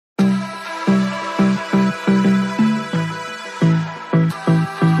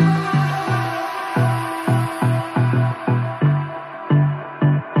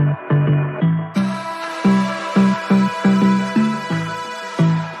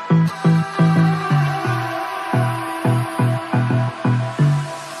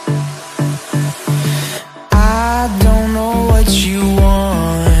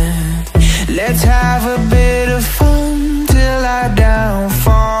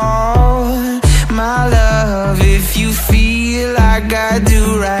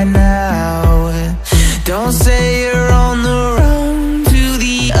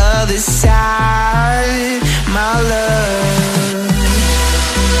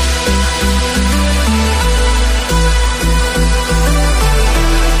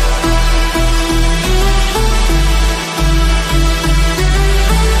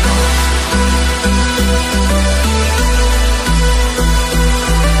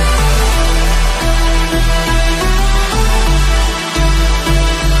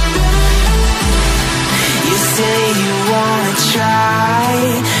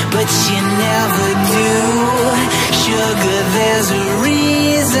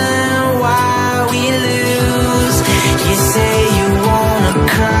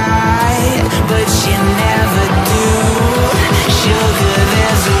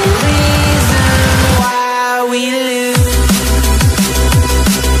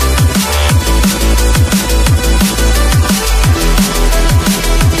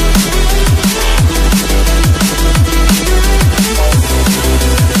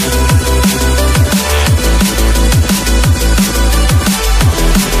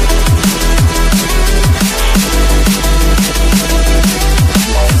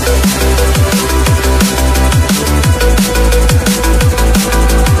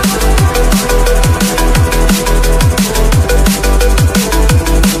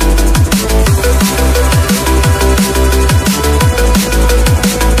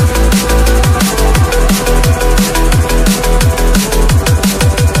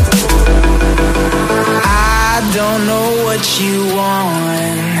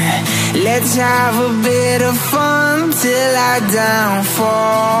on. Let's have a bit of fun till I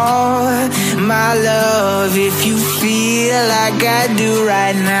downfall. My love, if you feel like I do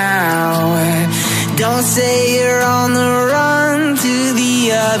right now, don't say you're on the run to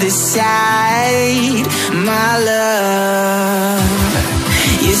the other side. My love,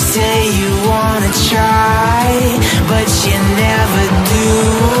 you say you wanna try, but you never do.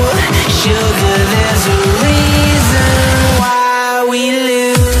 Sugar, there's a reason why we lose.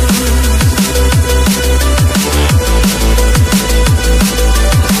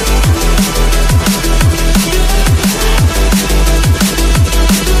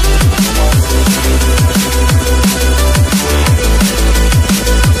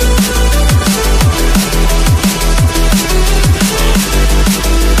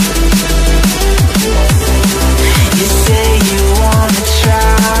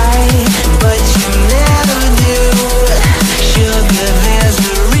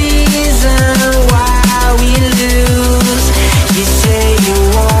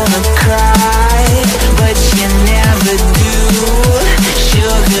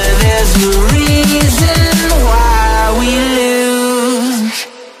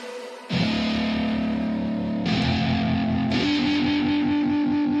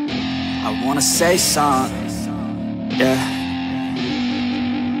 Say something, yeah.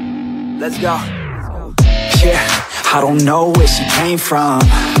 Let's go. Yeah, I don't know where she came from,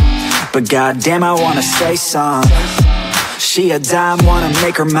 but goddamn, I wanna say something. She a dime, wanna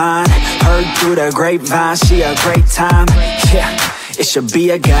make her mine. Heard through the grapevine, she a great time. Yeah, it should be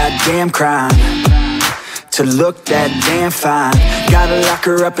a goddamn crime to look that damn fine. Gotta lock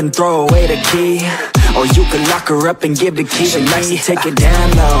her up and throw away the key, or you can lock her up and give the key to me. Take it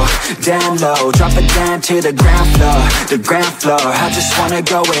down low, drop it down to the ground floor. I just wanna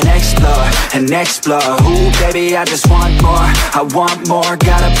go and explore. Ooh, baby, I just want more, I want more.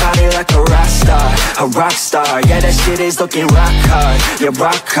 Got a body like a rock star. Yeah, that shit is looking rock hard, yeah,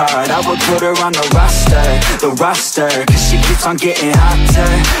 rock hard. I would put her on the roster, cause she keeps on getting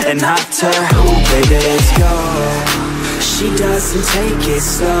hotter and hotter. Ooh, baby, let's go. She doesn't take it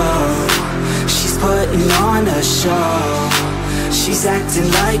slow, she's putting on a show. She's acting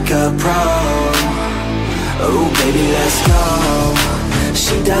like a pro. Oh, baby, let's go.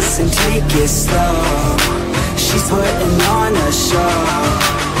 She doesn't take it slow, she's putting on a show.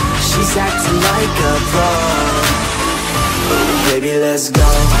 She's acting like a pro. Oh, baby, let's go.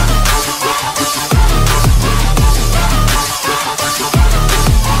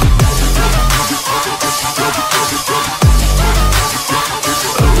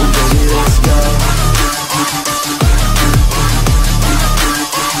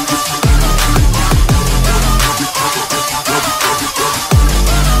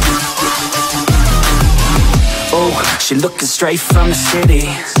 She looking straight from the city.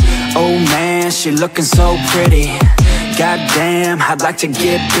 Oh man, she looking so pretty. Goddamn, I'd like to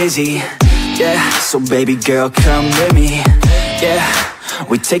get busy. Yeah, so baby girl, come with me. Yeah,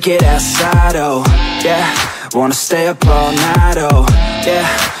 we take it outside, oh yeah. Wanna stay up all night, oh yeah.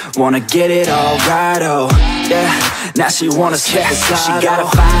 Wanna get it all right, oh yeah. Now she wanna skip aside. She got a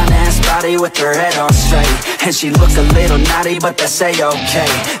fine ass body with her head on straight, and she look a little naughty, but that's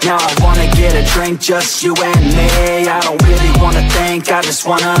a-okay. Now I wanna get a drink, just you and me. I don't really wanna think, I just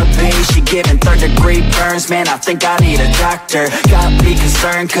wanna be. She giving third-degree burns, man, I think I need a doctor. Got me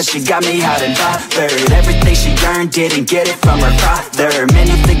concerned, cause she got me hot and bothered. Everything she earned, didn't get it from her father. Man,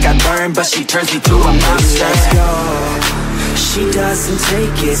 you think I learned, but she turns me to a monster. Let's go. She doesn't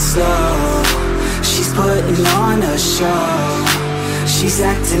take it slow, she's putting on a show. She's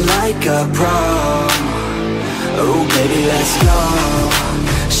acting like a pro. Oh, baby, let's go.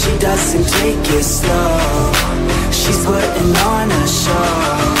 She doesn't take it slow, she's putting on a show.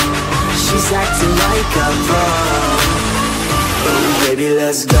 She's acting like a pro. Oh, baby,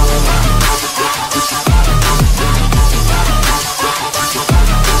 let's go.